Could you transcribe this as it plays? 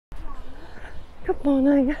Good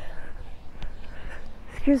morning.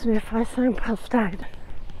 Excuse me if I sound puffed out.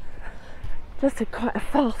 Just did quite a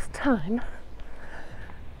fast time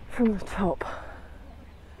from the top.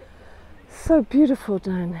 So beautiful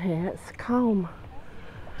down here. It's calm,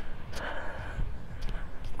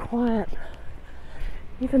 quiet.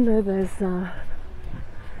 Even though there's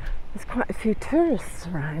quite a few tourists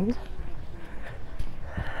around.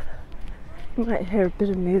 You might hear a bit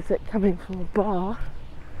of music coming from a bar.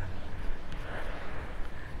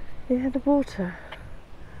 You hear the water.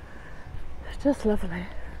 It's just lovely.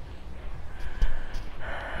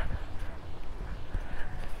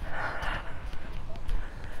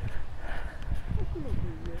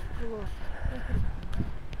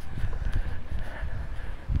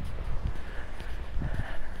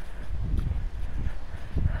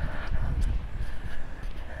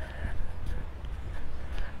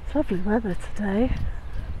 It's lovely weather today.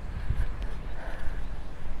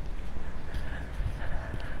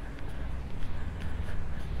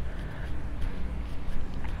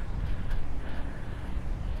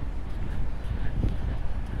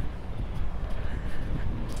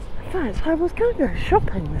 In fact, I was going to go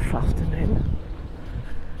shopping this afternoon.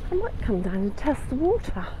 I might come down and test the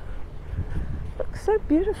water. It looks so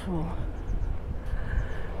beautiful.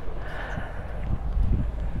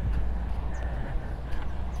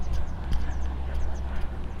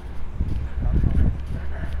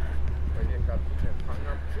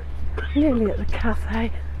 Nearly at the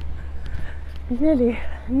cafe.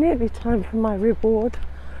 Nearly time for my reward.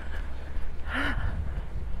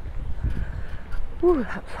 Ooh,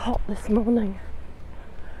 that was hot this morning.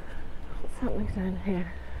 What's happening down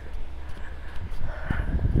here?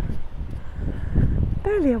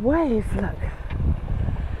 Barely a wave, look.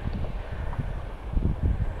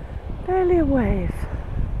 Barely a wave.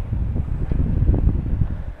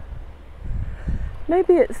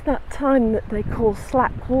 Maybe it's that time that they call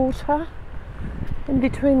slack water, in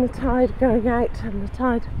between the tide going out and the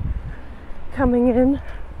tide coming in.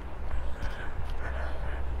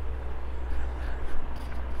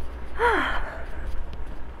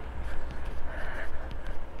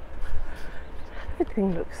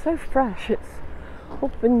 Everything looks so fresh. It's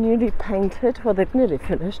all been newly painted. Well, they've nearly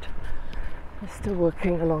finished. They're still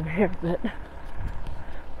working along here a bit.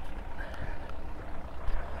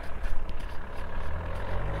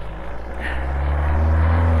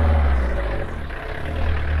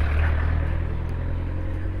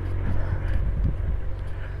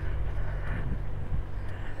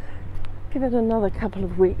 Give it another couple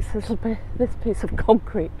of weeks, this piece of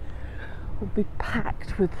concrete will be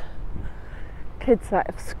packed with kids out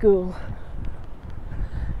of school.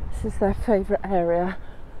 This is their favourite area.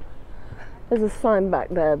 There's a sign back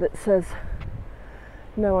there that says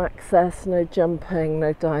no access, no jumping,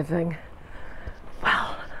 no diving.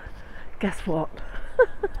 Well, guess what?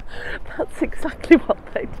 That's exactly what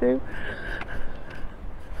they do.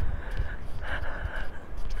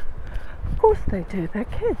 Of course they do, they're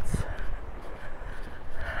kids.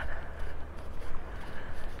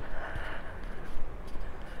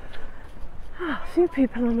 A few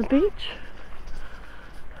people on the beach.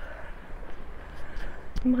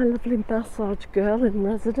 My lovely massage girl in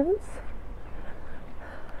residence.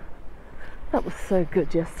 That was so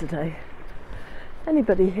good yesterday.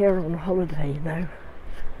 Anybody here on holiday, you know,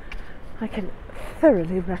 I can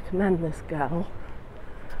thoroughly recommend this girl.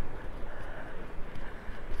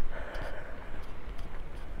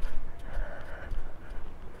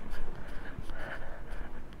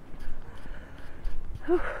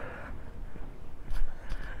 Whew.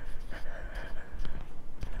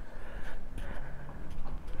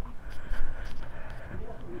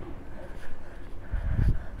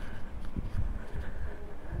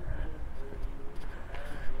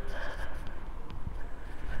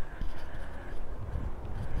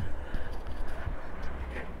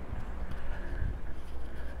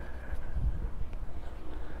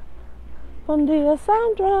 Bon dia,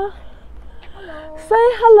 Sandra. Hello. Say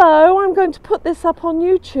hello. I'm going to put this up on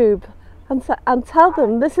YouTube and tell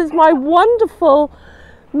them this is my wonderful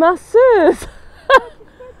masseuse.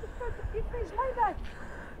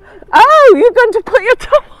 Oh, you're going to put your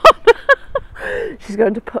top on. She's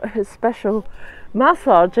going to put her special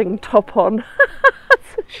massaging top on.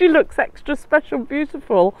 So she looks extra special,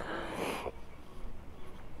 beautiful.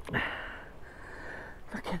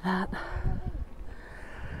 Look at that.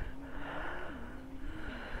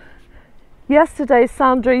 Yesterday,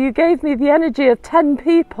 Sandra, you gave me the energy of 10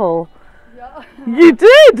 people. Yeah. You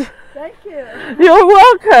did! Thank you. You're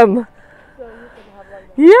welcome. So you can have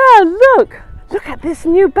like Yeah, look at this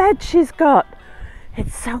new bed she's got.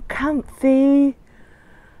 It's so comfy.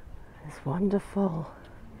 It's wonderful.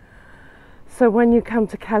 So when you come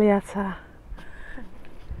to Calheta,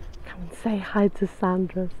 come and say hi to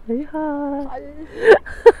Sandra. Say hi.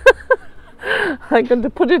 I'm going to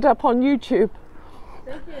put it up on YouTube.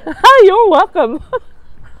 Thank you. You're welcome.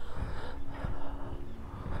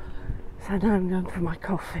 So now I'm going for my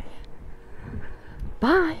coffee.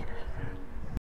 Bye.